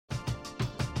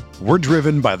We're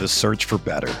driven by the search for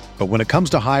better. But when it comes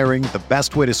to hiring, the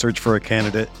best way to search for a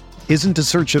candidate isn't to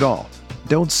search at all.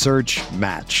 Don't search,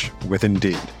 match with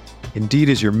Indeed. Indeed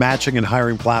is your matching and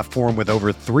hiring platform with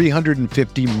over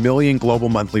 350 million global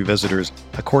monthly visitors,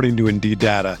 according to Indeed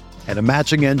data, and a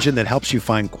matching engine that helps you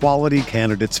find quality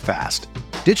candidates fast.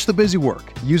 Ditch the busy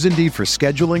work. Use Indeed for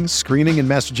scheduling, screening, and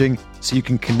messaging so you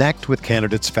can connect with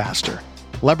candidates faster.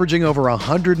 Leveraging over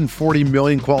 140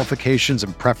 million qualifications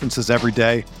and preferences every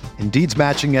day, Indeed's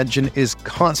matching engine is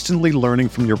constantly learning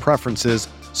from your preferences,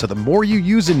 so the more you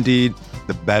use Indeed,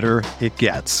 the better it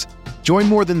gets. Join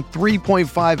more than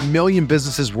 3.5 million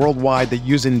businesses worldwide that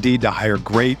use Indeed to hire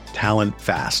great talent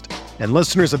fast. And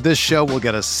listeners of this show will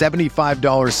get a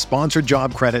 $75 sponsored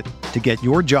job credit to get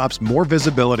your jobs more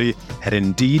visibility at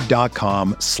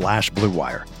Indeed.com/Blue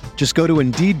Wire. Just go to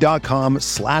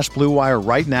Indeed.com/Blue Wire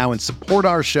right now and support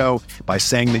our show by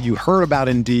saying that you heard about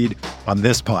Indeed on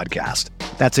this podcast.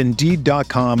 That's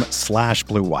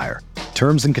Indeed.com/Blue Wire.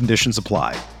 Terms and conditions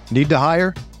apply. Need to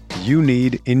hire? You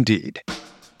need Indeed.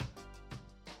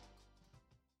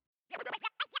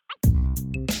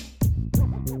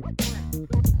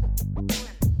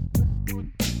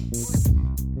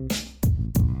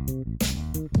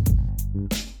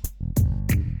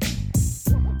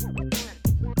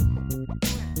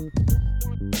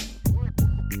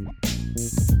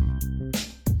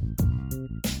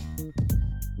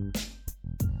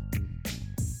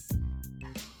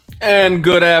 And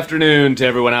good afternoon to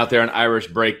everyone out there in Irish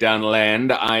Breakdown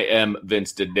land. I am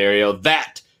Vince D'Addario.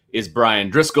 That is Brian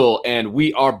Driscoll, and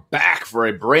we are back for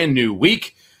a brand new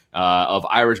week of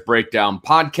Irish Breakdown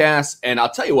podcasts. And I'll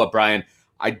tell you what, Brian,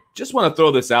 I just want to throw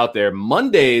this out there.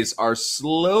 Mondays are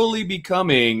slowly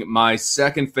becoming my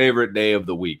second favorite day of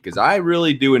the week because I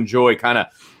really do enjoy kind of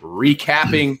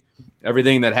recapping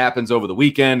everything that happens over the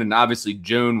weekend. And obviously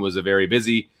June was a very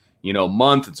busy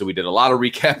month. And so we did a lot of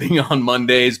recapping on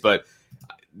Mondays, but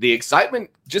the excitement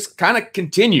just kind of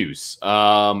continues,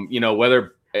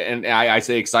 whether, and I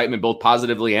say excitement both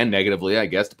positively and negatively, I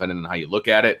guess, depending on how you look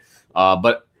at it.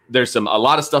 But there's a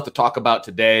lot of stuff to talk about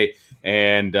today,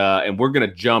 and we're going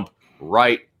to jump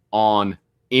right on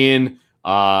in.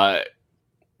 Well,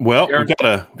 we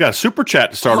got a super chat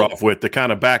to start off with to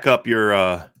kind of back up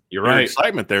your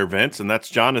excitement there, Vince. And that's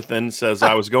Jonathan says,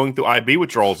 I was going through IB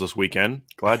withdrawals this weekend.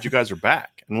 Glad you guys are back.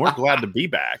 And we're glad to be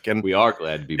back. And we are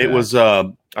glad to be back. It was,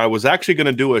 I was actually going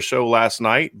to do a show last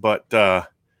night, but I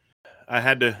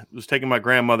was taking my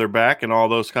grandmother back and all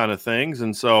those kind of things.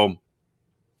 And so,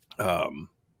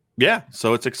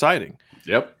 so it's exciting.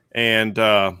 Yep. And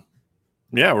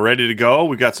we're ready to go.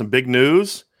 We got some big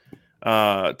news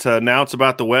to announce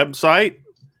about the website.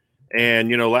 And,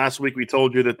 last week we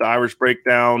told you that the Irish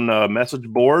Breakdown message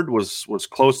board was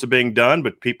close to being done,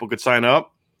 but people could sign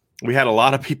up. We had a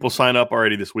lot of people sign up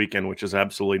already this weekend, which is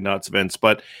absolutely nuts, Vince.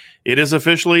 But it is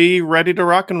officially ready to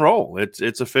rock and roll.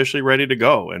 It's officially ready to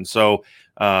go. And so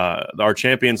our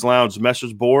Champions Lounge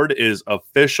message board is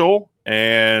official.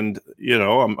 And,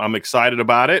 I'm excited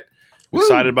about it. Woo!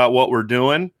 Excited about what we're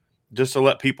doing. Just to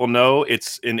let people know,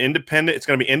 it's going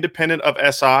to be independent of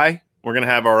SI. We're going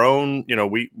to have our own,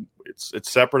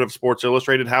 it's separate of Sports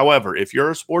Illustrated. However, if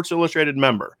you're a Sports Illustrated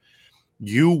member,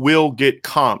 you will get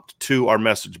comped to our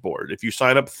message board. If you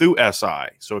sign up through SI,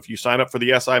 so if you sign up for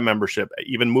the SI membership,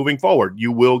 even moving forward,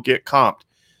 you will get comped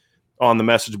on the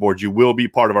message board. You will be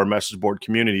part of our message board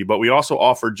community. But we also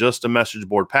offer just a message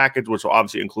board package, which will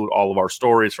obviously include all of our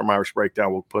stories from Irish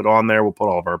Breakdown. We'll put on there. We'll put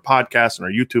all of our podcasts and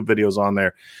our YouTube videos on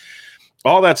there.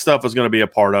 All that stuff is going to be a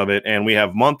part of it. And we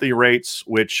have monthly rates,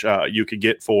 which you could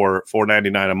get for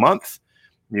 $4.99 a month.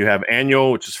 You have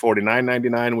annual, which is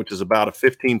 $49.99, which is about a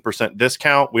 15%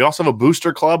 discount. We also have a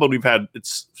booster club, and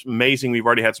it's amazing. We've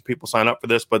already had some people sign up for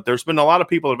this, but there's been a lot of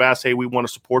people that have asked, hey, we want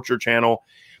to support your channel.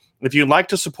 If you'd like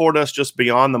to support us just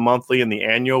beyond the monthly and the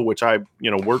annual, which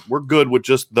we're good with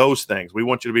just those things. We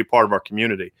want you to be part of our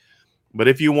community. But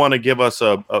if you want to give us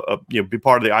be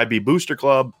part of the IB Booster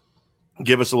Club,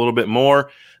 give us a little bit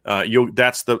more.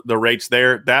 That's the rates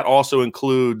there. That also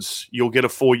includes you'll get a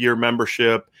full year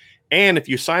membership, and if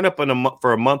you sign up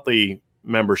for a monthly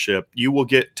membership, you will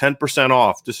get 10%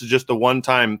 off. This is just a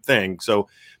one-time thing, so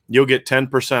you'll get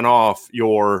 10% off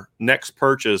your next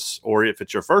purchase, or if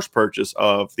it's your first purchase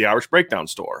of the Irish Breakdown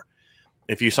store.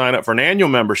 If you sign up for an annual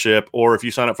membership, or if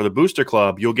you sign up for the Booster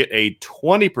Club, you'll get a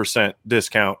 20%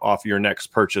 discount off your next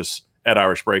purchase at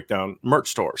Irish Breakdown merch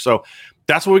store. So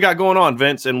that's what we got going on,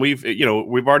 Vince. And we've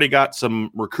already got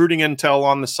some recruiting intel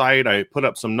on the site. I put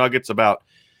up some nuggets about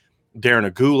Darren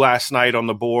Agu last night on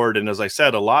the board. And as I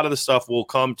said, a lot of the stuff will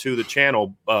come to the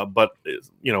channel, but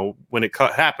when it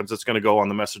happens, it's going to go on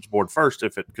the message board first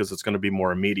because it's going to be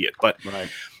more immediate. But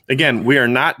again,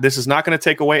 this is not going to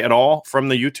take away at all from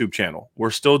the YouTube channel. We're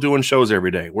still doing shows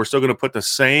every day. We're still going to put the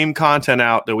same content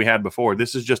out that we had before.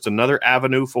 This is just another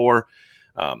avenue for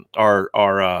our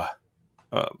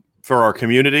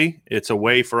community. It's a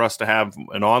way for us to have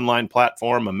an online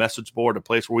platform, a message board, a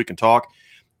place where we can talk.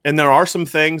 And there are some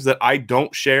things that I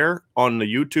don't share on the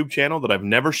YouTube channel that I've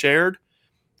never shared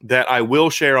that I will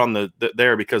share on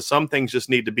there because some things just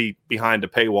need to be behind a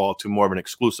paywall to more of an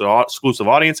exclusive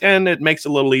audience, and it makes it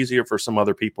a little easier for some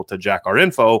other people to jack our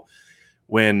info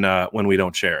when we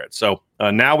don't share it. So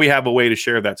now we have a way to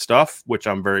share that stuff, which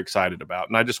I'm very excited about.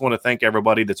 And I just want to thank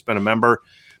everybody that's been a member,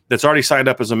 that's already signed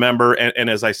up as a member. And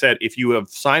as I said, if you have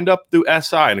signed up through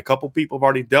SI, and a couple people have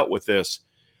already dealt with this,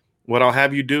 what I'll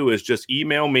have you do is just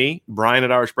email me,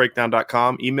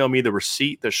 Brian@irishbreakdown.com. Email me the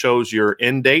receipt that shows your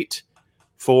end date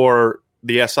for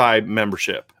the SI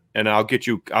membership, and I'll get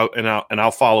you out, and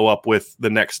I'll follow up with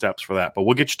the next steps for that. But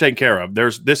we'll get you taken care of.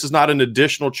 This is not an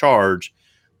additional charge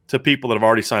to people that have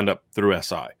already signed up through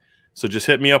SI. So just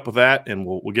hit me up with that, and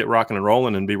we'll get rocking and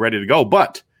rolling and be ready to go.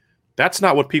 But that's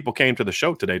not what people came to the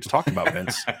show today to talk about,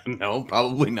 Vince. No,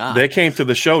 probably not. They came to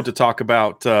the show to talk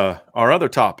about our other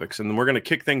topics, and we're going to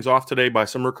kick things off today by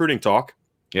some recruiting talk.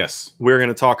 Yes. We're going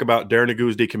to talk about Darren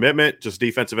Agu's decommitment, just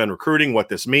defensive end recruiting, what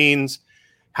this means,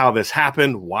 how this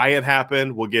happened, why it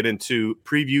happened. We'll get into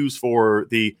previews for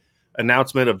the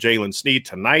announcement of Jalen Sneed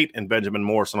tonight and Benjamin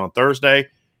Morrison on Thursday.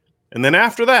 And then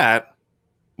after that,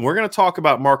 we're going to talk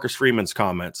about Marcus Freeman's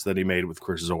comments that he made with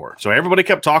Chris Zorich. So everybody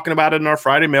kept talking about it in our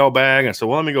Friday mailbag. I said,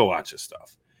 well, let me go watch this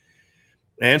stuff.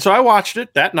 And so I watched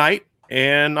it that night,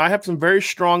 and I have some very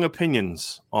strong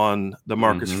opinions on the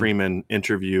Marcus Freeman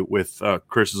interview with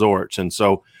Chris Zorich. And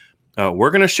so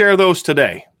we're going to share those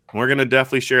today. We're going to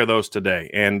definitely share those today.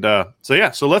 And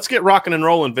so let's get rocking and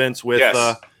rolling, Vince,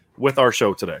 with our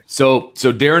show today. So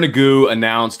Darren Agu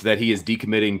announced that he is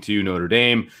decommitting to Notre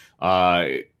Dame.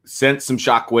 Sent some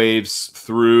shockwaves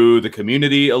through the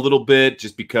community a little bit,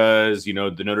 just because, the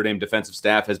Notre Dame defensive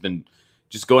staff has been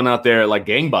just going out there like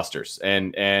gangbusters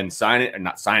and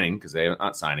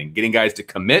getting guys to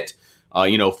commit,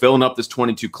 filling up this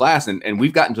 22 class. And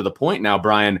we've gotten to the point now,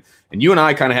 Brian, and you and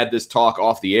I kind of had this talk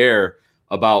off the air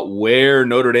about where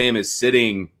Notre Dame is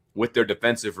sitting with their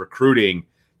defensive recruiting.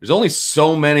 There's only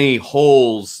so many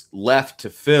holes left to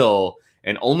fill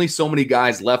and only so many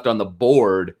guys left on the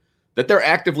board that they're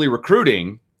actively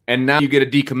recruiting. And now you get a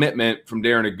decommitment from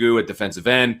Darren Agu at defensive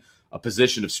end, a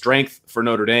position of strength for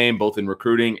Notre Dame, both in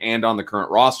recruiting and on the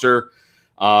current roster.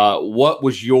 What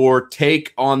was your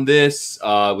take on this?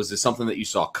 Was this something that you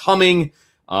saw coming?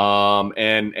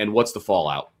 And what's the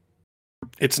fallout?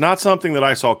 It's not something that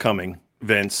I saw coming,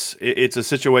 Vince. It's a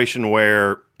situation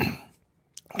where it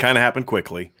kind of happened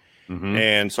quickly.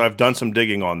 And so I've done some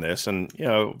digging on this. And,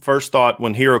 first thought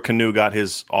when Hero Kanu got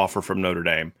his offer from Notre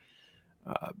Dame,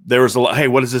 there was a lot, hey,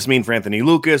 what does this mean for Anthony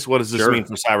Lucas? What does this mean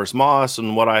for Cyrus Moss?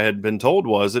 And what I had been told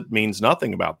was it means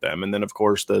nothing about them. And then, of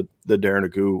course, the Darren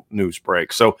Agu news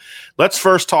break. So let's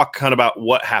first talk kind of about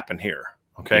what happened here,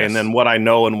 okay? Yes. And then what I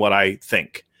know and what I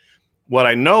think. What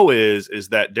I know is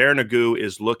that Darren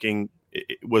Agu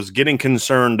was getting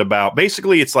concerned about,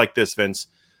 basically it's like this, Vince.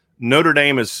 Notre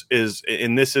Dame is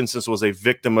in this instance was a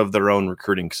victim of their own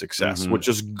recruiting success, which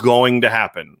is going to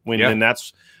happen. And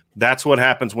that's what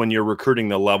happens when you're recruiting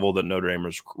the level that Notre Dame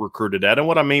is recruited at. And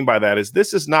what I mean by that is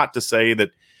this is not to say that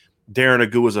Darren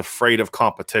Agu is afraid of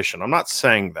competition. I'm not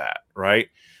saying that, right?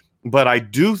 But I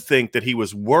do think that he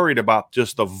was worried about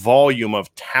just the volume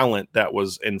of talent that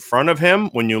was in front of him.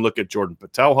 When you look at Jordan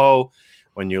Patelho,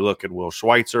 when you look at Will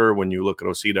Schweitzer, when you look at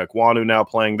Osita Ekwonu now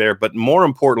playing there, but more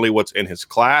importantly, what's in his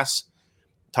class,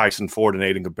 Tyson Ford and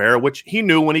Aiden Gabbera, which he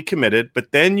knew when he committed.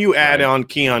 But then you add on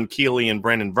Keon Keeley and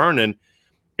Brandon Vernon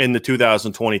in the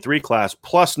 2023 class.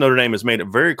 Plus, Notre Dame has made it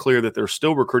very clear that they're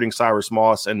still recruiting Cyrus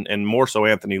Moss and more so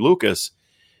Anthony Lucas.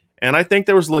 And I think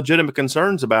there was legitimate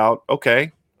concerns about,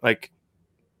 okay, like,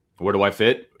 where do I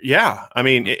fit? Yeah. I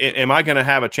mean, am I going to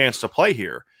have a chance to play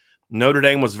here? Notre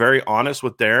Dame was very honest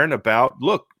with Darren about,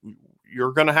 look,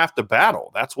 you're going to have to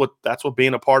battle. That's what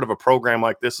being a part of a program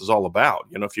like this is all about.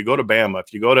 If you go to Bama,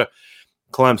 if you go to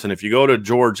Clemson, if you go to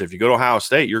Georgia, if you go to Ohio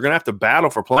State, you're going to have to battle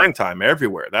for playing time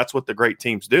everywhere. That's what the great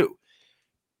teams do.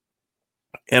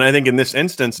 And I think in this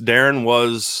instance,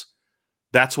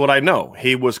 that's what I know.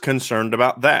 He was concerned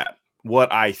about that.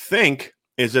 What I think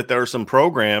is that there are some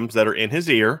programs that are in his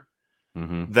ear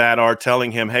that are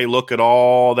telling him, hey, look at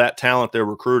all that talent they're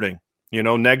recruiting.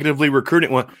 negatively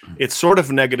recruiting. Well, it's sort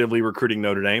of negatively recruiting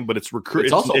Notre Dame, but it's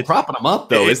also propping them up,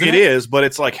 though, isn't it? It is, but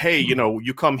it's like, hey,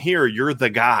 you come here, you're the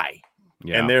guy.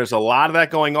 Yeah. And there's a lot of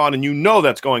that going on, and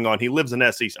that's going on. He lives in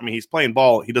SEC. I mean, he's playing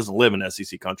ball. He doesn't live in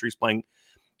SEC country.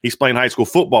 He's playing high school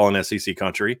football in SEC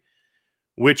country,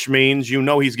 which means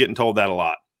he's getting told that a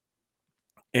lot.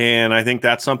 And I think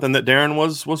that's something that Darren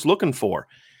was looking for.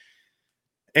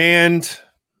 And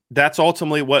that's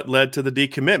ultimately what led to the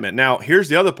decommitment. Now, here's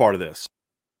the other part of this.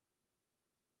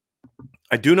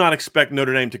 I do not expect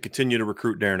Notre Dame to continue to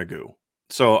recruit Darren Agu.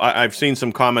 So I've seen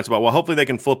some comments about, well, hopefully they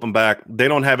can flip him back. They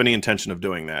don't have any intention of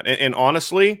doing that. And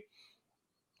honestly,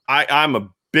 I'm a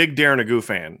big Darren Agu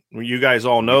fan. You guys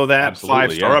all know that.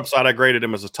 Absolutely, 5-star upside. I graded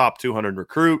him as a top 200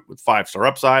 recruit with 5-star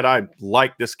upside. I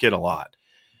like this kid a lot.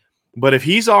 But if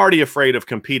he's already afraid of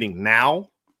competing now,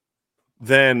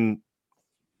 then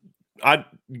I'd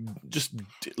just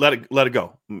let it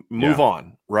go. Move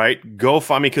on, right? Go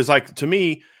find me. Because, to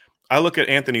me, I look at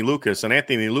Anthony Lucas, and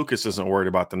Anthony Lucas isn't worried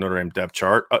about the Notre Dame depth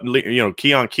chart.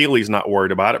 Keon Keeley's not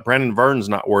worried about it. Brendan Vernon's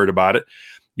not worried about it.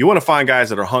 You want to find guys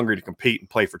that are hungry to compete and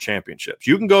play for championships.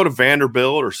 You can go to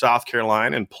Vanderbilt or South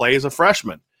Carolina and play as a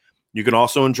freshman. You can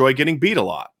also enjoy getting beat a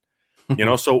lot.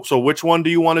 So which one do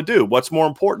you want to do? What's more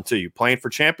important to you, playing for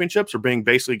championships or being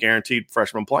basically guaranteed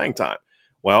freshman playing time?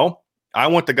 Well, I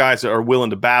want the guys that are willing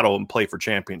to battle and play for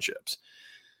championships.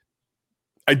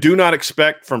 I do not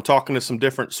expect, from talking to some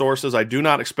different sources, I do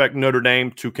not expect Notre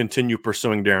Dame to continue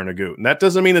pursuing Darren Agu. And that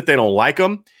doesn't mean that they don't like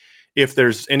him. If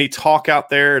there's any talk out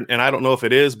there, and I don't know if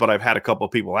it is, but I've had a couple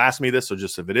of people ask me this, so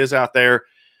just if it is out there,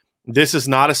 this is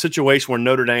not a situation where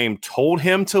Notre Dame told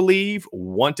him to leave,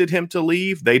 wanted him to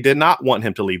leave. They did not want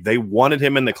him to leave. They wanted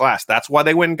him in the class. That's why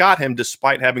they went and got him,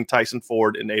 despite having Tyson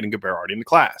Ford and Aiden Gaber already in the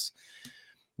class.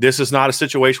 This is not a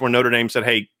situation where Notre Dame said,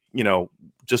 hey,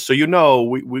 just so you know,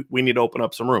 we need to open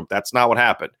up some room. That's not what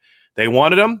happened. They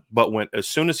wanted him, but as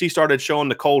soon as he started showing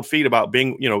the cold feet about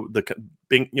being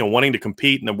wanting to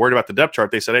compete and then worried about the depth chart,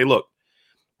 they said, hey, look,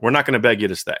 we're not going to beg you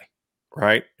to stay,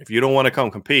 right? If you don't want to come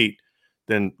compete,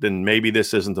 then maybe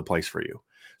this isn't the place for you.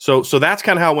 So that's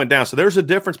kind of how it went down. So there's a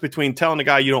difference between telling a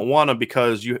guy you don't want him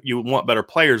because you want better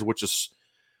players,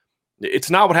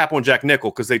 it's not what happened with Jack Nickel,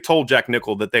 because they told Jack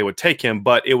Nickel that they would take him,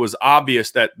 but it was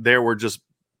obvious that there were just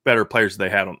better players they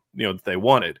had that they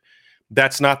wanted.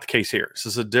 That's not the case here. This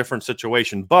is a different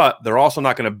situation, but they're also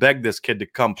not going to beg this kid to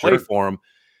come play for him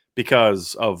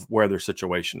because of where their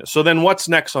situation is. So then what's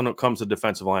next when it comes to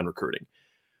defensive line recruiting?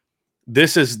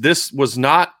 This was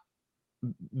not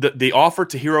the offer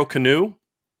to Hero Kanu,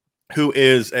 who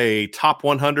is a top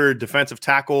 100 defensive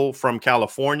tackle from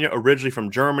California, originally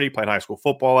from Germany, played high school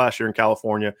football last year in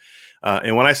California.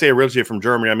 And when I say originally from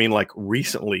Germany, I mean like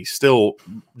recently, still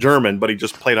German, but he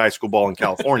just played high school ball in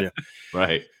California.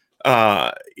 Right.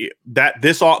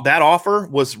 That offer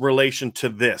was relation to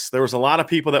this. There was a lot of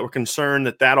people that were concerned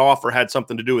that offer had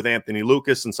something to do with Anthony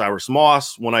Lucas and Cyrus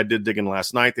Moss. When I did digging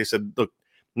last night, they said, look,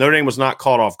 Notre Dame was not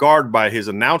caught off guard by his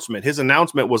announcement. His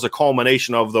announcement was a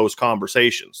culmination of those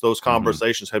conversations. Those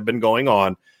conversations had been going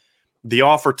on. The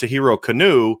offer to Hero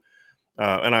Kanu,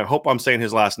 and I hope I'm saying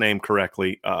his last name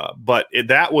correctly, but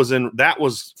that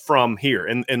was from here.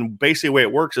 And basically the way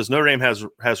it works is Notre Dame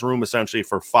has room essentially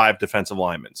for 5 defensive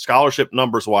linemen. Scholarship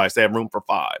numbers wise, they have room for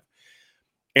 5.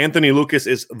 Anthony Lucas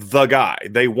is the guy.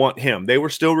 They want him. They were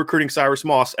still recruiting Cyrus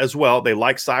Moss as well. They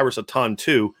like Cyrus a ton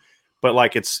too. But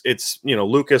like it's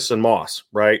Lucas and Moss,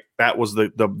 right? That was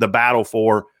the battle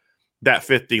for that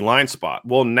 50 line spot.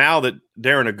 Well, now that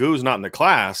Darren Agu's not in the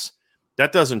class,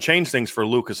 that doesn't change things for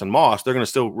Lucas and Moss. They're going to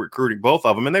still recruiting both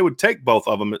of them, and they would take both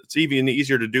of them. It's even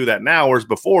easier to do that now, whereas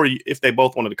before, if they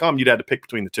both wanted to come, you'd have to pick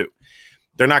between the two.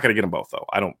 They're not going to get them both, though,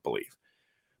 I don't believe.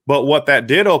 But what that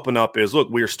did open up is, look,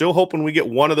 we are still hoping we get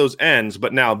one of those ends,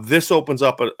 but now this opens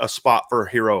up a spot for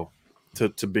Hero to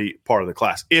be part of the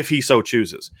class, if he so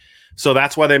chooses. So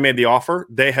that's why they made the offer.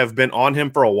 They have been on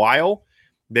him for a while.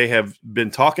 They have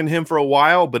been talking to him for a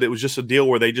while, but it was just a deal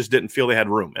where they just didn't feel they had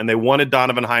room, and they wanted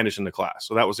Donovan Heinisch in the class.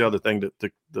 So that was the other thing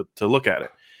to look at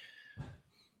it.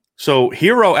 So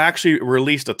Hero actually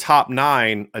released a top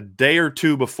 9 a day or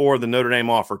two before the Notre Dame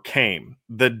offer came.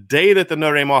 The day that the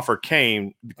Notre Dame offer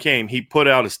came, he put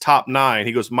out his top 9.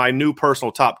 He goes, my new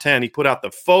personal top 10. He put out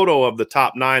the photo of the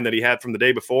top 9 that he had from the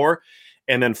day before,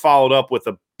 and then followed up with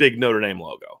a big Notre Dame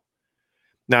logo.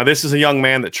 Now, this is a young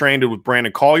man that trained with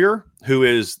Brandon Collier, who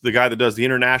is the guy that does the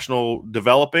international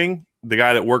developing, the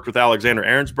guy that worked with Alexander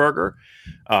Ahrensberger.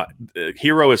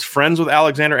 Hero is friends with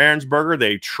Alexander Ahrensberger.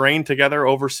 They train together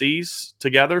overseas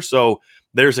together. So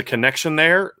there's a connection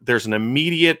there. There's an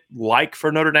immediate like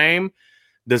for Notre Dame.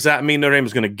 Does that mean Notre Dame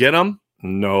is going to get him?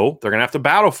 No, they're going to have to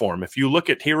battle for him. If you look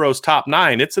at Hero's top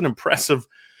 9, it's an impressive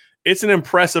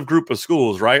group of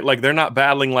schools, right? Like they're not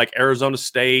battling like Arizona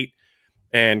State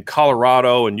and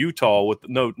Colorado and Utah, with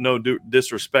no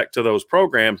disrespect to those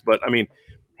programs, but I mean,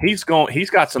 he's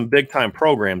got some big time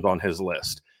programs on his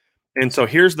list. And so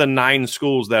here's the 9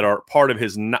 schools that are part of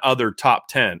his other top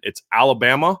 10. It's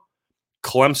Alabama,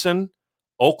 Clemson,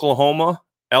 Oklahoma,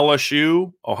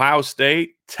 LSU, Ohio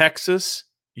State, Texas,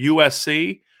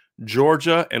 USC,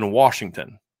 Georgia, and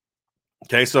Washington.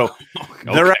 Okay, so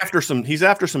he's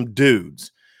after some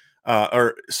dudes.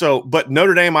 But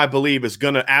Notre Dame, I believe, is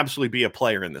going to absolutely be a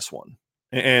player in this one.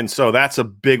 And so that's a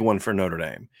big one for Notre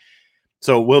Dame.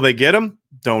 So will they get him?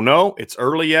 Don't know. It's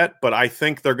early yet, but I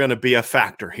think they're going to be a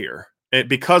factor here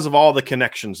because of all the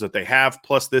connections that they have.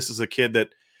 Plus, this is a kid that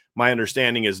my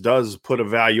understanding does put a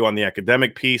value on the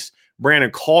academic piece.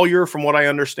 Brandon Collier, from what I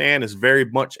understand, is very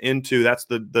much into that's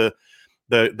the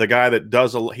guy that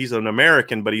does. He's an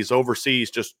American, but he's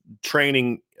overseas just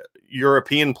training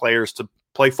European players to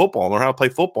play football, learn how to play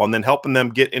football, and then helping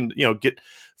them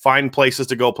find places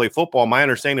to go play football. My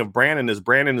understanding of Brandon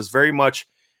is very much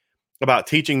about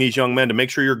teaching these young men to make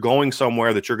sure you're going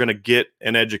somewhere that you're going to get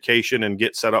an education and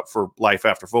get set up for life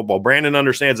after football. Brandon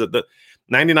understands that the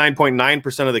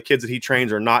 99.9% of the kids that he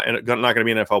trains are not going to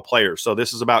be NFL players. So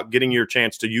this is about getting your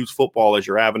chance to use football as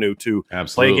your avenue to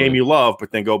play a game you love, but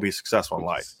then go be successful in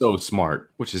life. So smart,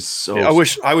 which is so. Yeah,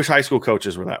 I wish high school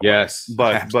coaches were that yes,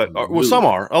 way. But some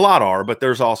are, a lot are, but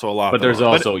there's also a lot. But there's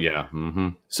also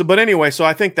So, but anyway, so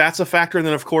I think that's a factor. And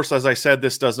then, of course, as I said,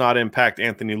 this does not impact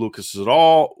Anthony Lucas at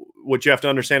all. What you have to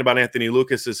understand about Anthony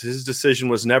Lucas is his decision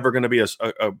was never going to be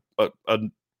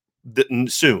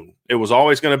soon. It was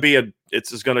always going to be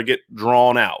it's just going to get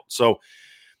drawn out. So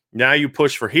now you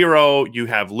push for Hero, you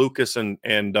have Lucas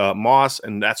and Moss,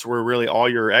 and that's where really all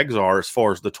your eggs are as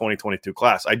far as the 2022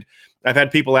 class. I've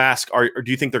had people ask,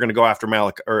 do you think they're going to go after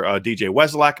Malik or DJ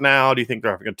Wesolak now? Do you think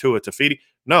they're going to Tua Tafiti?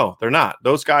 No, they're not.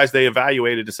 Those guys they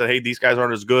evaluated and said, hey, these guys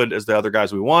aren't as good as the other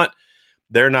guys we want.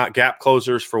 They're not gap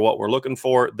closers for what we're looking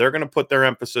for. They're going to put their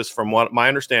emphasis, from what my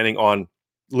understanding, on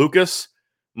Lucas,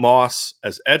 Moss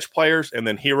as edge players, and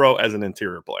then Hero as an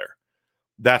interior player.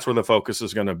 That's where the focus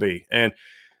is going to be. And,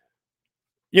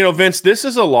 Vince, this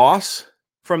is a loss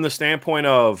from the standpoint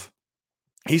of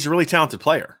he's a really talented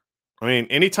player. I mean,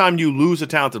 anytime you lose a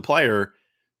talented player,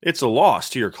 it's a loss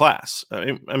to your class.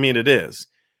 I mean, it is.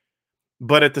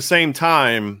 But at the same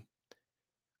time,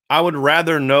 I would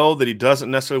rather know that he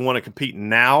doesn't necessarily want to compete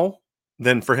now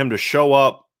than for him to show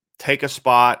up, take a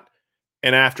spot,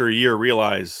 and after a year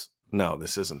realize, no,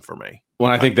 this isn't for me.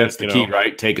 Well, I think that's the key,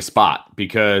 right? Take a spot,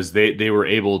 because they were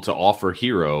able to offer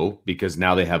Hero because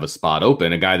now they have a spot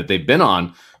open, a guy that they've been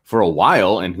on for a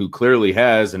while and who clearly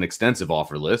has an extensive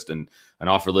offer list and an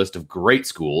offer list of great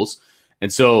schools.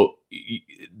 And so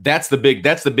that's the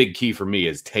big key for me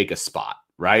is take a spot,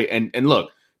 right? And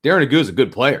look, Darren Agu is a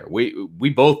good player. We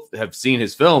both have seen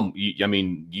his film.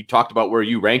 You talked about where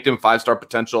you ranked him, 5-star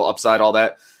potential, upside, all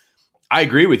that. I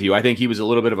agree with you. I think he was a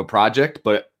little bit of a project,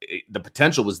 but the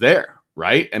potential was there,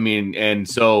 right? I mean, and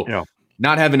so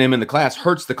not having him in the class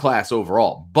hurts the class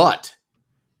overall. But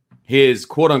his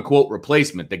quote-unquote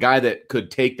replacement, the guy that could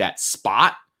take that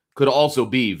spot, could also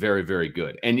be very, very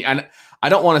good. And I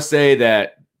don't want to say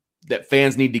that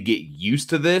fans need to get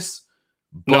used to this.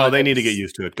 No, they need to get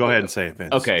used to it. Go ahead and say it,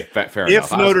 Vince. Okay, fair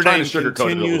enough. If Notre Dame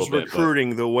continues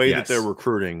recruiting the way that they're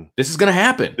recruiting, this is going to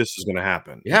happen.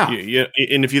 Yeah.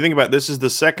 And if you think about it, this is the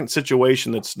second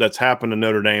situation that's happened to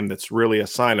Notre Dame that's really a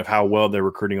sign of how well they're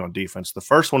recruiting on defense. The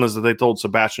first one is that they told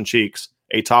Sebastian Cheeks,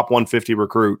 a top 150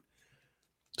 recruit,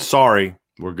 sorry,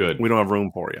 we're good. We don't have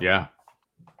room for you. Yeah.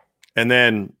 And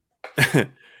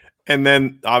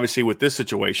then obviously with this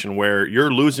situation where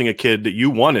you're losing a kid that you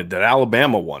wanted, that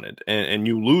Alabama wanted, and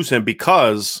you lose him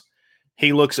because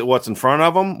he looks at what's in front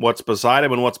of him, what's beside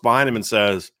him, and what's behind him and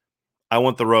says, I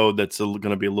want the road that's going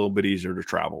to be a little bit easier to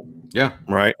travel. Yeah.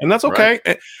 Right. And that's okay.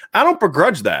 Right. I don't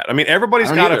begrudge that. I mean,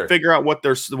 everybody's got to figure out what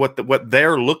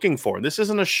they're looking for. This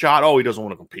isn't a shot, he doesn't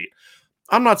want to compete.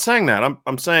 I'm not saying that.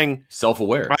 I'm saying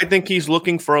self-aware. I think he's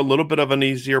looking for a little bit of an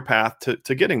easier path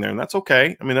to getting there, and that's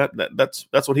okay. I mean,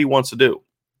 that's what he wants to do.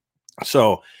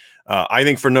 So I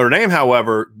think for Notre Dame,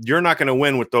 however, you're not going to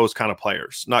win with those kind of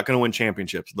players. Not going to win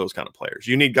championships with those kind of players.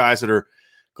 You need guys that are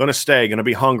going to stay, going to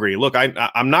be hungry. Look,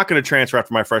 I'm not going to transfer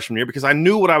after my freshman year because I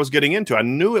knew what I was getting into. I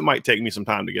knew it might take me some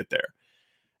time to get there.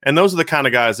 And those are the kind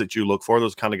of guys that you look for.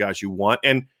 Those are the kind of guys you want.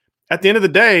 And at the end of the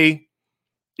day,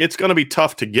 it's going to be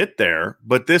tough to get there,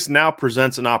 but this now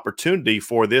presents an opportunity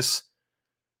for this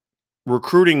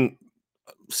recruiting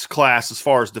class as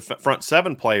far as the front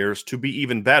 7 players to be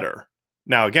even better.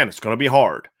 Now, again, it's going to be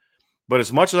hard. But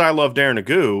as much as I love Darren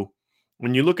Nagu,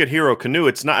 when you look at Hero Kanu,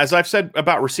 it's not, as I've said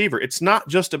about receiver, it's not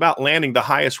just about landing the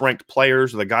highest ranked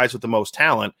players or the guys with the most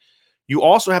talent. You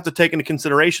also have to take into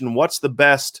consideration what's the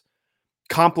best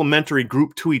complementary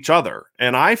group to each other.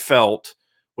 And I felt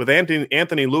with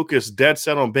Anthony Lucas dead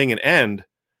set on being an end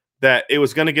that it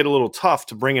was going to get a little tough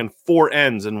to bring in 4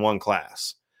 ends in one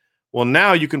class. Well,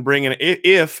 now you can bring in,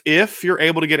 if you're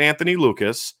able to get Anthony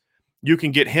Lucas, you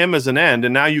can get him as an end,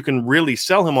 and now you can really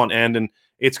sell him on end, and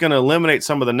it's going to eliminate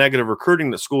some of the negative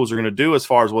recruiting that schools are going to do as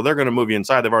far as, well, they're going to move you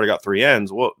inside. They've already got 3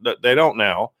 ends. Well, they don't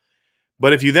now.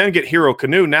 But if you then get Hero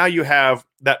Kanu, now you have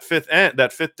that fifth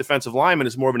defensive lineman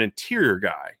is more of an interior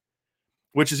guy,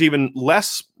 which is even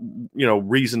less,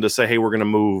 reason to say, hey, we're going to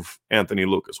move Anthony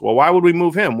Lucas. Well, why would we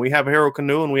move him? We have Hero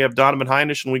Kanu and we have Donovan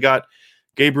Heinisch and we got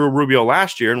Gabriel Rubio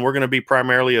last year, and we're going to be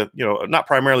primarily, not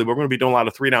primarily, but we're going to be doing a lot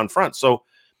of 3 down front. So,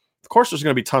 of course, there's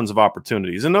going to be tons of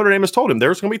opportunities. And Notre Dame has told him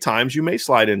there's going to be times you may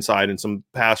slide inside in some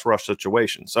pass rush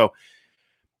situations. So,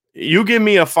 you give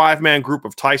me a 5-man group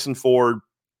of Tyson Ford,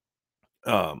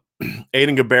 Aiden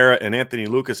Gabera, and Anthony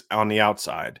Lucas on the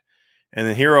outside, and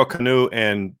then Hero Kanu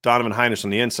and Donovan Heinisch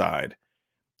on the inside.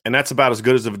 And that's about as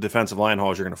good as of a defensive line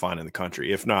haul as you're going to find in the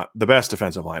country, if not the best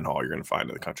defensive line haul you're going to find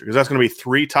in the country, because that's going to be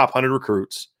 3 top 100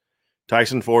 recruits.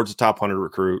 Tyson Ford's a top 100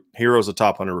 recruit. Hero's a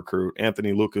top 100 recruit.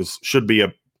 Anthony Lucas should be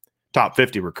a top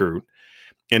 50 recruit.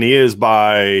 And he is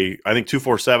by, I think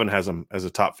 247 has him as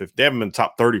a top 50. They have him in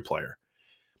top 30 player.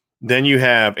 Then you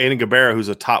have Aiden Gabera, who's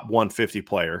a top 150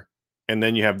 player. And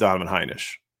then you have Donovan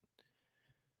Heinisch.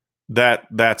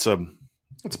 That's a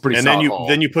pretty. And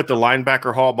then you put the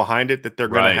linebacker haul behind it that they're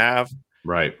going to have.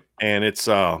 Right. And it's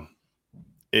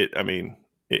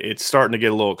it's starting to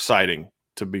get a little exciting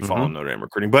to be following Notre Dame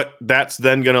recruiting. But that's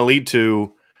then going to lead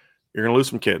to you're going to lose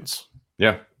some kids.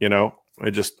 Yeah.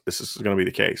 This is going to be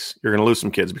the case. You're going to lose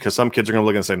some kids because some kids are going to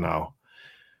look and say, no.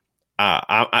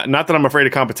 Not that I'm afraid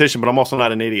of competition, but I'm also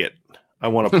not an idiot. I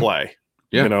want to play.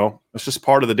 Yeah. It's just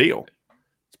part of the deal.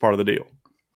 It's part of the deal.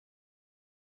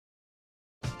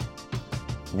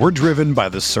 We're driven by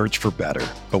the search for better.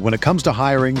 But when it comes to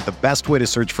hiring, the best way to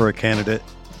search for a candidate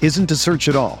isn't to search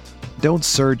at all. Don't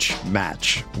search,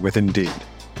 match with Indeed.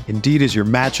 Indeed is your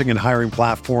matching and hiring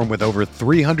platform with over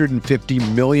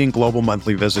 350 million global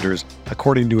monthly visitors,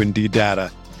 according to Indeed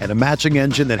data, and a matching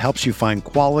engine that helps you find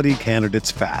quality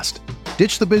candidates fast.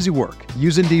 Ditch the busy work.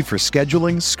 Use Indeed for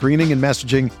scheduling, screening, and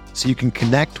messaging so you can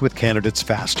connect with candidates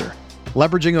faster.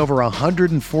 Leveraging over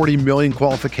 140 million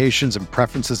qualifications and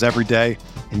preferences every day,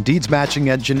 Indeed's matching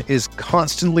engine is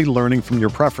constantly learning from your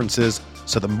preferences,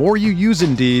 so the more you use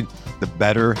Indeed, the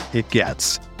better it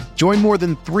gets. Join more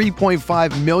than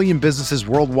 3.5 million businesses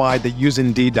worldwide that use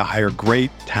Indeed to hire great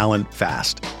talent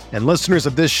fast. And listeners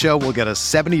of this show will get a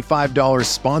 $75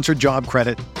 sponsored job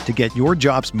credit to get your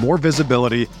jobs more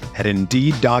visibility at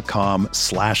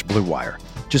Indeed.com/Blue Wire.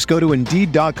 Just go to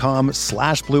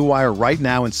Indeed.com/Blue Wire right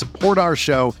now and support our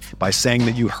show by saying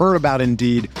that you heard about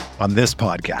Indeed on this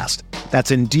podcast.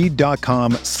 That's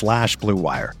Indeed.com/Blue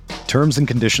Wire. Terms and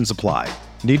conditions apply.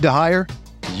 Need to hire?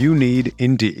 You need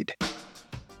Indeed.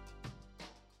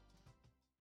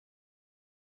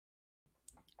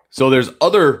 So there's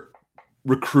other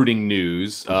recruiting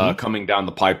news coming down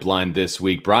the pipeline this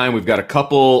week. Brian, we've got a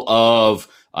couple of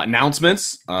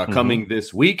announcements coming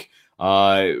this week.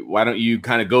 Why don't you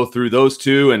kind of go through those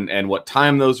two and what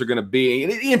time those are going to be,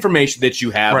 and the information that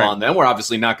you have on them. We're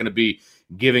obviously not going to be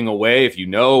giving away if you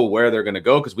know where they're going to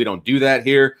go, because we don't do that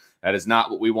here. That is not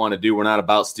what we want to do. We're not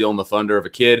about stealing the thunder of a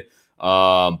kid.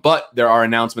 But there are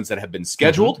announcements that have been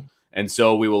scheduled. And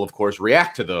so we will, of course,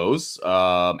 react to those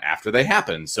after they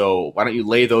happen. So why don't you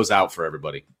lay those out for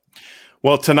everybody?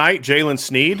 Well, tonight, Jalen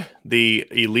Sneed, the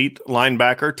elite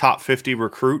linebacker, top 50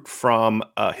 recruit from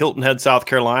Hilton Head, South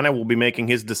Carolina, will be making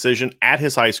his decision at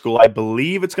his high school. I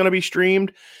believe it's going to be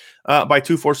streamed by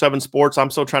 247 Sports. I'm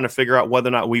still trying to figure out whether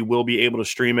or not we will be able to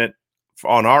stream it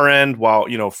on our end while,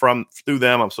 through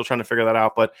them. I'm still trying to figure that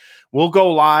out. But we'll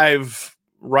go live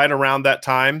right around that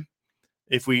time.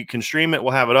 If we can stream it,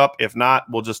 we'll have it up. If not,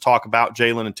 we'll just talk about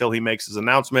Jalen until he makes his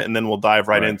announcement, and then we'll dive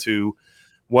right into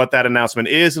what that announcement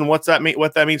is and what that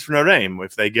means for Notre Dame.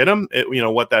 If they get him,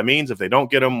 what that means. If they don't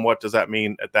get him, what does that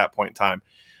mean at that point in time?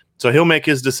 So he'll make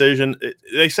his decision.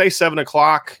 They say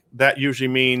 7:00. That usually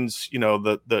means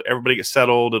the everybody gets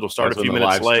settled. It'll start a few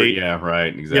minutes late. Yeah,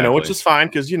 right. Exactly. Which is fine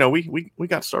because we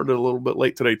got started a little bit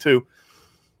late today too.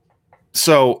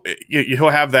 So he'll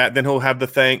have that. Then he'll have the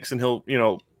thanks, and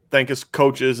he'll thank his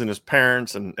coaches and his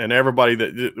parents and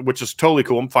everybody, which is totally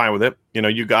cool. I'm fine with it.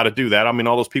 You got to do that. I mean,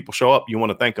 all those people show up. You want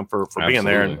to thank them for being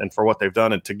there and for what they've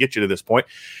done and to get you to this point.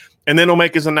 And then he'll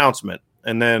make his announcement.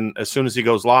 and then as soon as he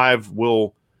goes live,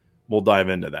 we'll dive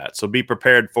into that. So be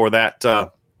prepared for that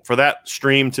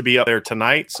stream to be up there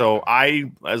tonight. So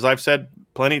as I've said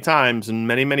plenty of times and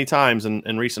many times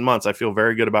in recent months, I feel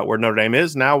very good about where Notre Dame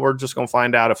is. Now we're just going to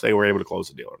find out if they were able to close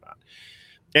the deal or not.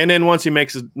 And then once he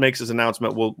makes his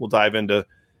announcement, we'll dive into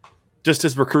just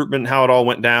his recruitment, how it all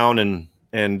went down,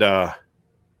 and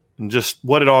just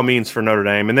what it all means for Notre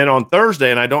Dame. And then on Thursday,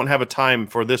 and I don't have a time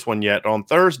for this one yet, on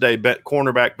Thursday,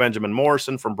 cornerback Benjamin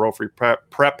Morrison from Brophy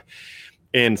Prep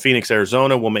in Phoenix,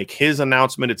 Arizona will make his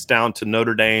announcement. It's down to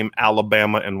Notre Dame,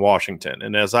 Alabama, and Washington.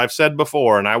 And as I've said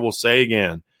before, and I will say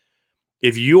again,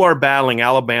 if you are battling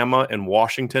Alabama and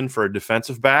Washington for a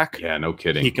defensive back, yeah, no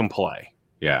kidding, he can play.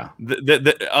 Yeah.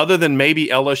 Other than maybe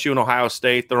LSU and Ohio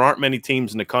State, there aren't many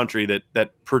teams in the country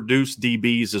that produce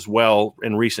DBs as well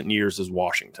in recent years as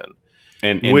Washington.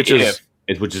 And which is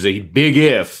a big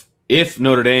if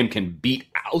Notre Dame can beat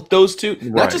out those two,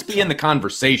 not just be in the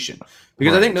conversation.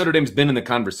 Because I think Notre Dame's been in the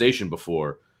conversation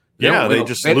before. They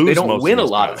don't win a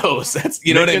lot of those. That's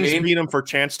what I mean. Beat them for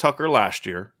Chance Tucker last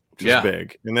year, which is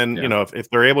big. And then if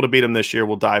they're able to beat them this year,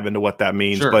 we'll dive into what that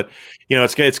means. Sure. But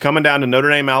it's coming down to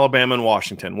Notre Dame, Alabama, and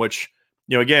Washington, which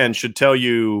again should tell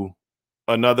you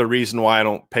another reason why I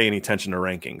don't pay any attention to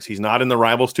rankings. He's not in the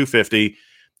Rivals 250,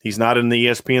 he's not in the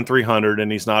ESPN 300,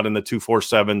 and he's not in the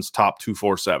 247's top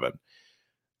 247.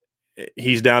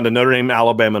 He's down to Notre Dame,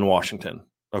 Alabama, and Washington.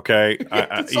 Okay,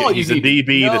 he's a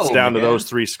DB that's down to those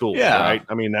three schools, right?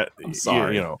 I mean, I'm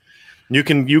sorry. You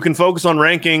can focus on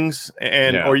rankings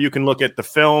or you can look at the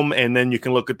film and then you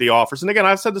can look at the offers. And again,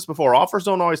 I've said this before: offers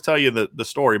don't always tell you the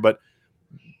story, but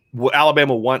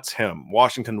Alabama wants him,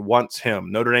 Washington wants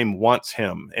him, Notre Dame wants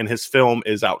him, and his film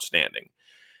is outstanding.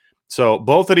 So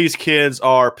both of these kids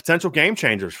are potential game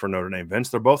changers for Notre Dame, Vince.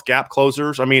 They're both gap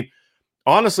closers. I mean,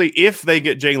 honestly, if they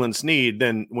get Jalen Sneed,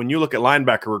 then when you look at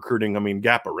linebacker recruiting, I mean,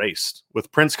 gap erased.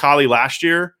 With Prince Kollie last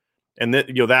year and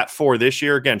that 4 this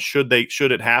year, again, should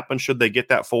it happen? Should they get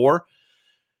that 4?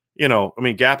 I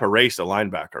mean, gap erased a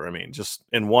linebacker. I mean, just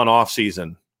in one off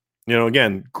season,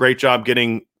 again, great job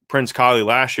getting Prince Kollie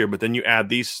last year, but then you add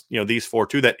these 4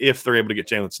 to that if they're able to get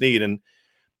Jalen Sneed, and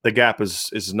the gap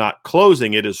is not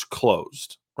closing, it is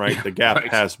closed, right? Yeah, the gap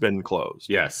has been closed.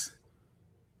 Yes.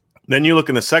 Then you look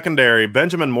in the secondary,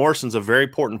 Benjamin Morrison's a very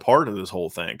important part of this whole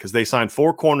thing because they signed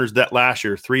 4 corners that last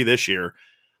year, 3 this year.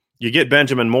 You get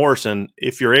Benjamin Morrison,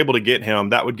 if you're able to get him,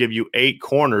 that would give you 8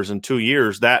 corners in 2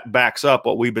 years. That backs up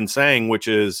what we've been saying, which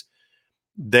is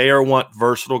they want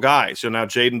versatile guys. So now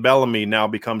Jaden Bellamy now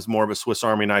becomes more of a Swiss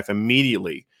Army knife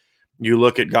immediately. You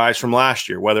look at guys from last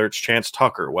year, whether it's Chance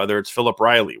Tucker, whether it's Philip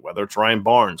Riley, whether it's Ryan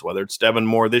Barnes, whether it's Devin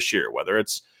Moore this year, whether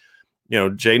it's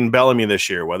Jaden Bellamy this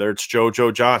year, whether it's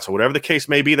JoJo Johnson, whatever the case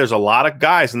may be, there's a lot of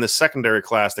guys in this secondary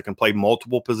class that can play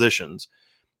multiple positions.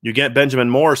 You get Benjamin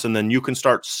Morrison, then you can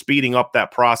start speeding up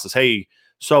that process. Hey,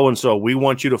 so-and-so, we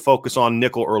want you to focus on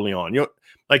nickel early on.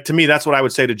 To me, that's what I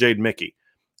would say to Jade Mickey.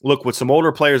 Look, with some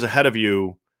older players ahead of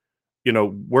you,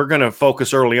 we're going to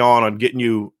focus early on getting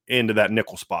you into that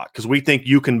nickel spot because we think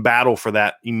you can battle for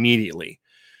that immediately.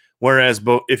 Whereas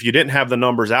if you didn't have the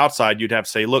numbers outside, you'd have to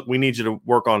say, look, we need you to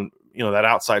work on that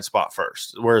outside spot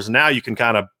first. Whereas now you can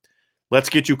kind of, let's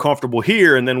get you comfortable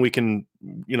here. And then we can,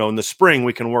 in the spring,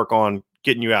 we can work on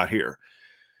getting you out here.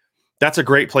 That's a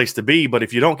great place to be. But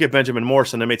if you don't get Benjamin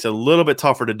Morrison, it makes it a little bit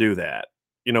tougher to do that.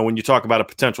 When you talk about a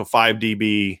potential 5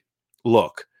 DB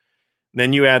look,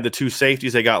 then you add the 2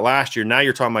 safeties they got last year. Now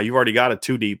you're talking about, you've already got a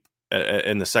 2 deep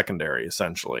in the secondary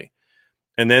essentially.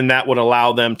 And then that would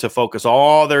allow them to focus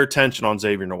all their attention on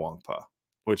Xavier Nwankpa,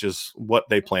 which is what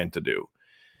they plan to do.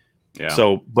 Yeah.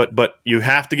 So, but you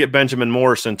have to get Benjamin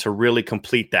Morrison to really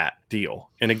complete that deal.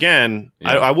 And again,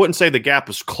 I wouldn't say the gap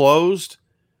is closed,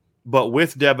 but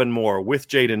with Devin Moore, with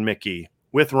Jaden Mickey,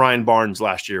 with Ryan Barnes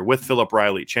last year, with Philip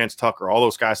Riley, Chance Tucker, all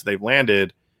those guys that they've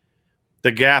landed,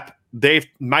 the gap,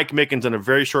 Mike Mickens in a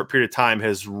very short period of time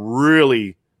has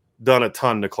really done a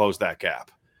ton to close that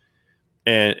gap.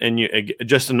 And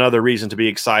just another reason to be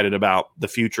excited about the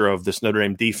future of this Notre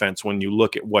Dame defense when you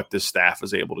look at what this staff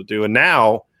is able to do. And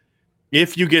now,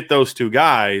 if you get those 2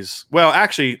 guys, well,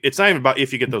 actually, it's not even about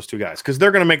if you get those 2 guys because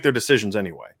they're going to make their decisions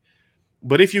anyway.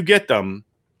 But if you get them,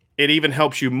 it even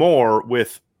helps you more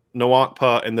with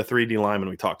Nwankpa and the 3D linemen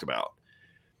we talked about.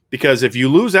 Because if you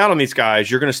lose out on these guys,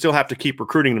 you're going to still have to keep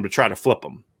recruiting them to try to flip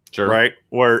them. Sure. Right?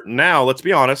 Where now, let's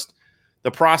be honest,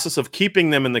 the process of keeping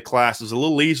them in the class is a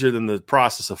little easier than the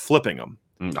process of flipping them.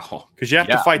 Because you have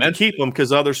to fight to keep them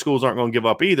because other schools aren't going to give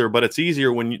up either, but it's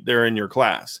easier when they're in your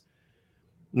class.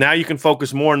 Now you can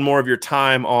focus more and more of your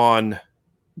time on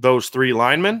those 3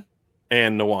 linemen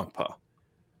and Nwankpa,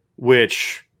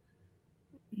 which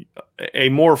a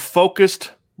more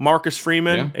focused Marcus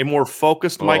Freeman, a more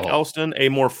focused Mike Elston, a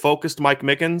more focused Mike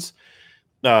Mickens.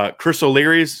 Chris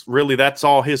O'Leary's really, that's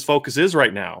all his focus is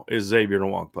right now, is Xavier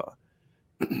Nwankpa.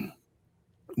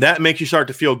 That makes you start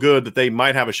to feel good that they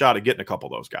might have a shot at getting a couple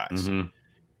of those guys. Mm-hmm.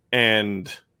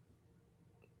 And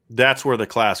that's where the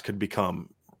class could become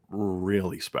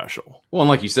really special. Well, and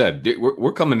like you said,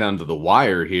 we're coming down to the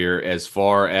wire here as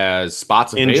far as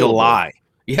spots available. In July.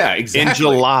 Yeah, exactly. In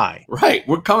July. Right.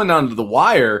 We're coming down to the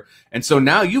wire. And so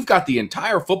now you've got the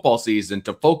entire football season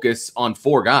to focus on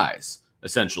 4 guys,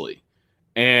 essentially.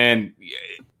 And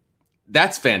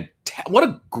that's fantastic. What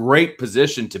a great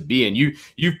position to be in.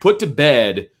 You've put to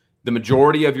bed the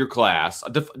majority of your class.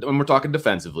 When we're talking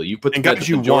defensively, you put to bed guys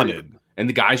you wanted. And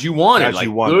the guys you wanted,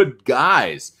 good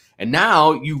guys. And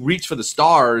now you reach for the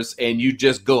stars and you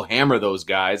just go hammer those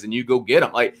guys and you go get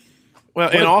them. Well,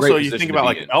 and also you think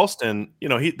about Elston,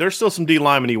 there's still some D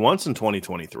linemen he wants in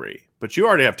 2023, but you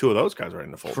already have 2 of those guys right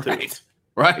in the fold.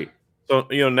 Right. So,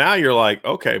 now you're like,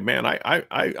 okay, man,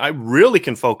 I really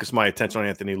can focus my attention on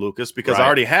Anthony Lucas because I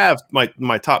already have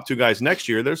my top 2 guys next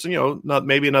year. There's,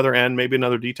 maybe another end, maybe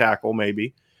another D tackle,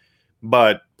 maybe.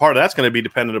 But part of that's going to be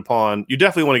dependent upon, you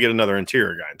definitely want to get another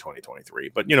interior guy in 2023.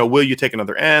 But, will you take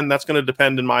another end? That's going to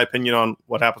depend, in my opinion, on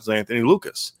what happens to Anthony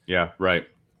Lucas. Yeah, right.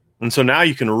 And so now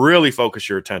you can really focus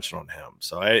your attention on him.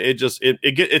 So it's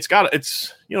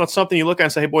something you look at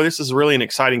and say, hey, boy, this is really an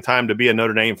exciting time to be a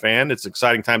Notre Dame fan. It's an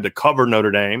exciting time to cover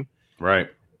Notre Dame. Right.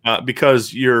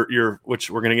 Because which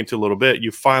we're going to get into a little bit,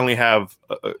 you finally have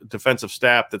a defensive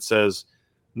staff that says,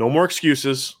 no more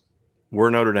excuses. We're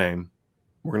Notre Dame.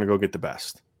 We're going to go get the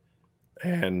best.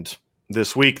 And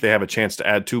this week they have a chance to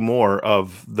add 2 more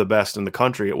of the best in the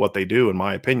country at what they do, in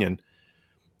my opinion,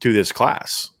 to this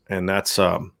class. And that's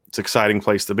it's an exciting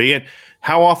place to be in.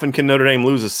 How often can Notre Dame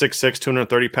lose a 6'6",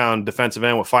 230-pound defensive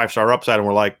end with 5-star upside, and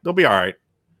we're like, they'll be all right,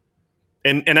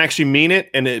 and actually mean it,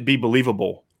 and it be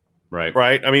believable,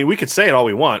 right? I mean, we could say it all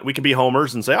we want. We could be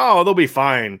homers and say, oh, they'll be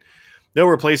fine. They'll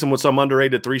replace him with some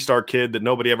underrated 3-star kid that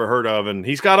nobody ever heard of, and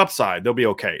he's got upside. They'll be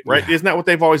okay, right? Yeah. Isn't that what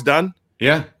they've always done?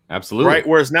 Yeah, absolutely. Right.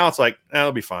 Whereas now it's like,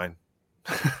 they'll be fine.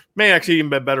 May actually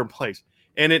even be a better place,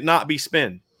 and it not be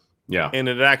spin. Yeah. And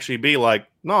it'd actually be like,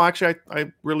 no, actually,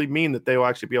 I really mean that they will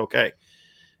actually be okay.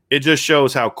 It just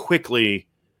shows how quickly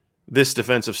this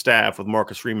defensive staff with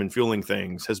Marcus Freeman fueling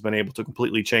things has been able to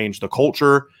completely change the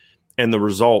culture and the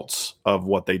results of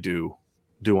what they do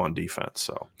on defense.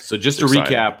 So just to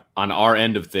recap on our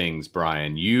end of things,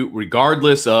 Brian, you,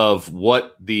 regardless of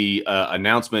what the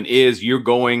announcement is, you're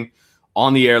going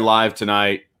on the air live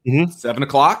tonight. 7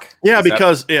 o'clock? Yeah,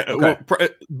 because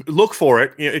look for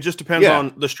it. It just depends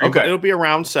on the stream. But it'll be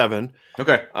around 7.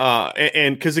 Okay.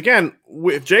 And because again,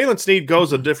 if Jalen Sneed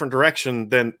goes a different direction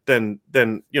than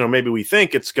maybe we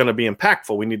think, it's going to be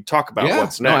impactful. We need to talk about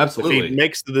what's next. No, absolutely. If he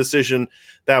makes the decision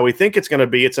that we think it's going to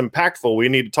be, it's impactful. We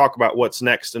need to talk about what's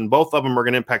next, and both of them are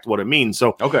going to impact what it means.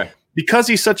 So because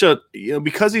he's such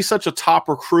a top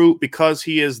recruit, because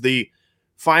he is the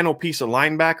final piece of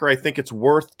linebacker, I think it's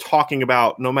worth talking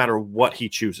about no matter what he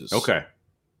chooses. Okay.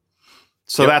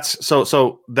 So that's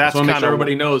kind of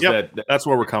everybody knows that that's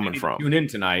where we're coming from. Tune in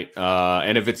tonight.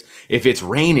 And if it's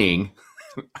raining,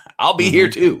 I'll be here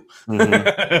too.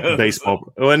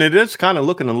 Baseball. And it is kind of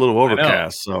looking a little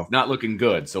overcast. So not looking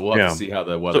good. So we'll have to see how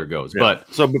the weather goes. Yeah.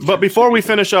 But before we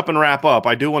finish up and wrap up,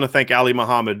 I do want to thank Ali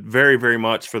Muhammad very, very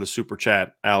much for the super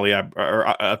chat. Ali,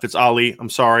 if it's Ali, I'm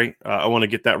sorry. I want to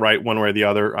get that right one way or the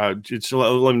other. Just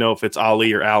let me know if it's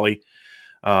Ali or Ali.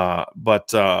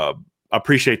 But I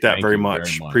appreciate that very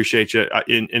much. Appreciate you.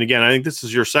 And again, I think this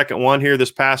is your second one here this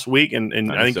past week,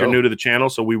 and I think you're new to the channel,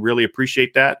 so we really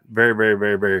appreciate that very, very,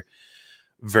 very, very,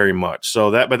 very much.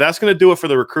 But that's going to do it for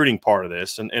the recruiting part of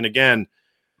this. And again,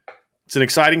 it's an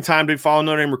exciting time to be following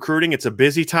Notre Dame recruiting. It's a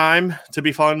busy time to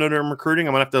be following Notre Dame recruiting.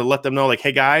 I'm going to have to let them know, like,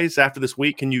 hey, guys, after this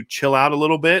week, can you chill out a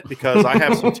little bit? Because I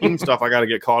have some team stuff I got to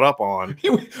get caught up on.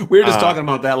 We were just talking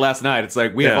about that last night. It's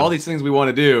like we have all these things we want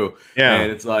to do. Yeah.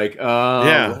 And it's like,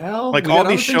 well, like all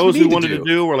these shows we wanted to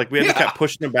do, where like we had to keep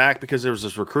pushing it back because there was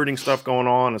this recruiting stuff going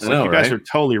on. It's like, you guys are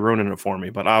totally ruining it for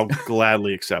me, but I'll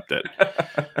gladly accept it.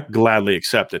 Gladly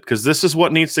accept it, because this is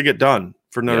what needs to get done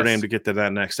for Notre Dame to get to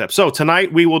that next step. So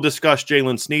tonight we will discuss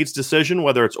Jalen Sneed's decision,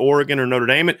 whether it's Oregon or Notre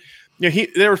Dame.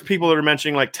 There was people that are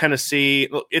mentioning like Tennessee.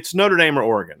 It's Notre Dame or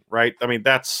Oregon, right? I mean,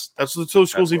 that's the two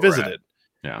schools he visited.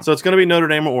 Yeah. So it's going to be Notre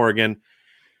Dame or Oregon.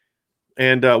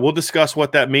 And we'll discuss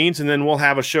what that means. And then we'll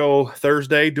have a show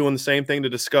Thursday doing the same thing to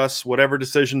discuss whatever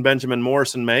decision Benjamin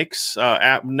Morrison makes.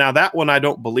 Now, that one I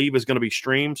don't believe is going to be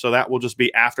streamed. So that will just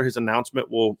be after his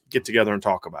announcement. We'll get together and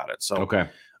talk about it. So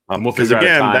And we'll 'cause figure out a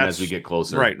again, time that's as we get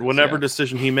closer. right. Whenever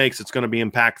decision he makes, it's going to be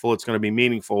impactful. It's going to be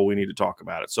meaningful. We need to talk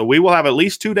about it. So we will have at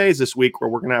least 2 days this week where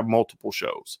we're going to have multiple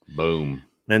shows. Boom.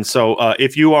 And so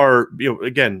if you are,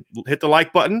 again, hit the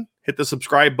like button, hit the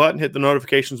subscribe button, hit the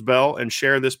notifications bell, and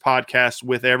share this podcast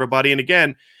with everybody. And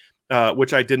again,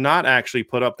 which I did not actually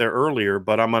put up there earlier,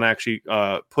 but I'm going to actually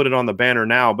put it on the banner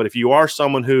now. But if you are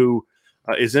someone who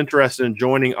is interested in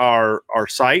joining our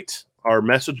site, our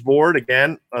message board,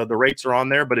 again, the rates are on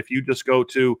there. But if you just go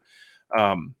to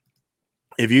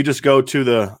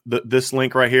this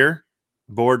link right here,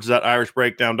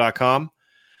 boards.irishbreakdown.com,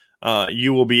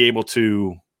 you will be able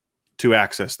to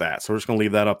access that. So we're just going to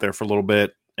leave that up there for a little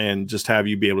bit and just have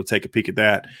you be able to take a peek at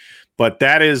that. But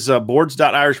that is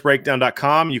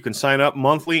boards.irishbreakdown.com. You can sign up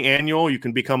monthly, annual. You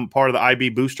can become part of the IB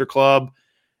Booster Club,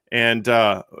 and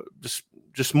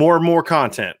just more and more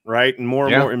content, right? And more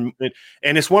and more.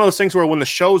 And it's one of those things where when the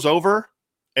show's over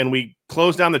and we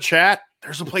close down the chat,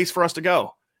 there's a place for us to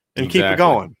go and keep it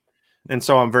going. And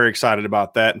so I'm very excited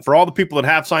about that. And for all the people that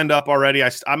have signed up already,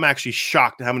 I'm actually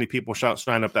shocked at how many people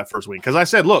signed up that first week. Because I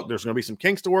said, look, there's going to be some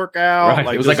kinks to work out.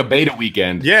 Right. It was like a beta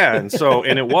weekend. Yeah. And so,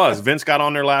 and it was. Vince got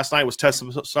on there last night, was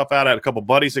testing stuff out. I had a couple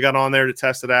buddies that got on there to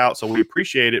test it out. So we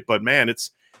appreciate it. But man,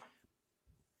 it's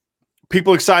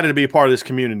people excited to be a part of this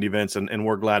community, Vince, and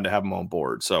we're glad to have them on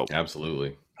board. So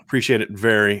absolutely appreciate it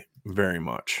very, very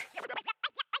much.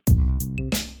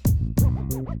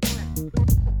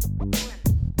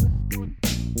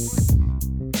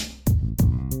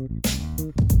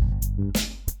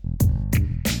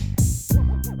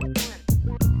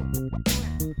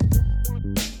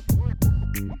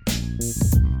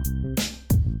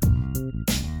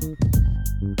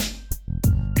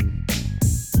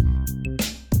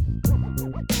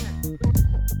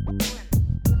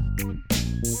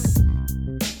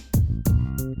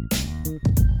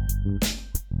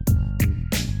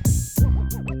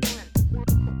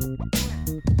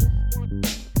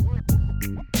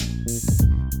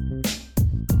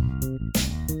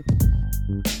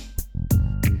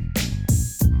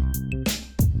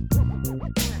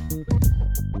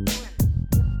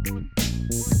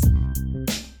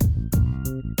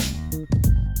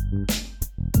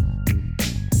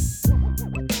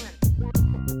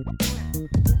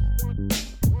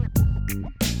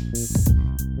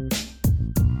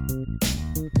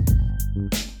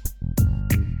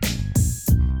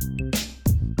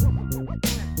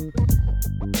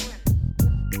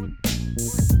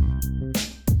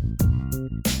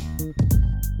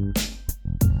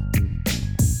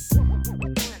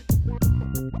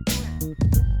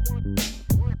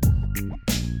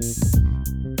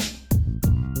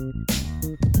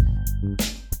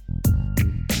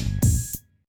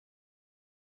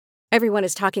 Everyone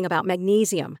is talking about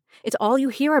magnesium. It's all you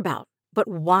hear about. But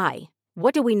why?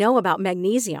 What do we know about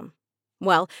magnesium?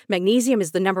 Well, magnesium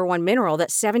is the #1 mineral that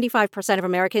 75% of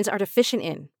Americans are deficient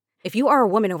in. If you are a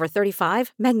woman over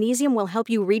 35, magnesium will help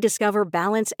you rediscover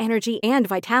balance, energy, and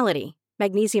vitality.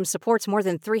 Magnesium supports more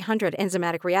than 300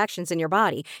 enzymatic reactions in your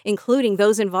body, including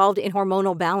those involved in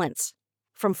hormonal balance.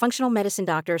 From functional medicine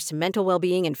doctors to mental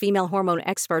well-being and female hormone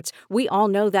experts, we all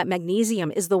know that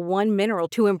magnesium is the one mineral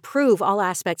to improve all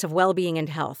aspects of well-being and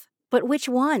health. But which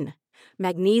one?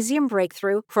 Magnesium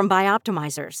Breakthrough from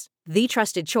Bioptimizers, the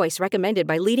trusted choice recommended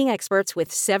by leading experts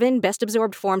with 7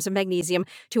 best-absorbed forms of magnesium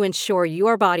to ensure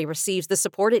your body receives the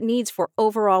support it needs for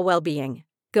overall well-being.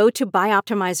 Go to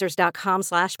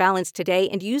bioptimizers.com/balance today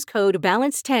and use code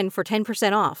BALANCE10 for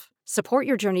 10% off. Support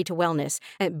your journey to wellness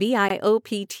at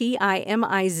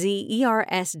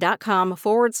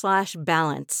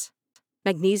bioptimizers.com/balance.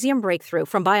 Magnesium Breakthrough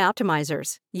from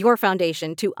Bioptimizers, your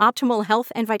foundation to optimal health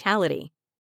and vitality.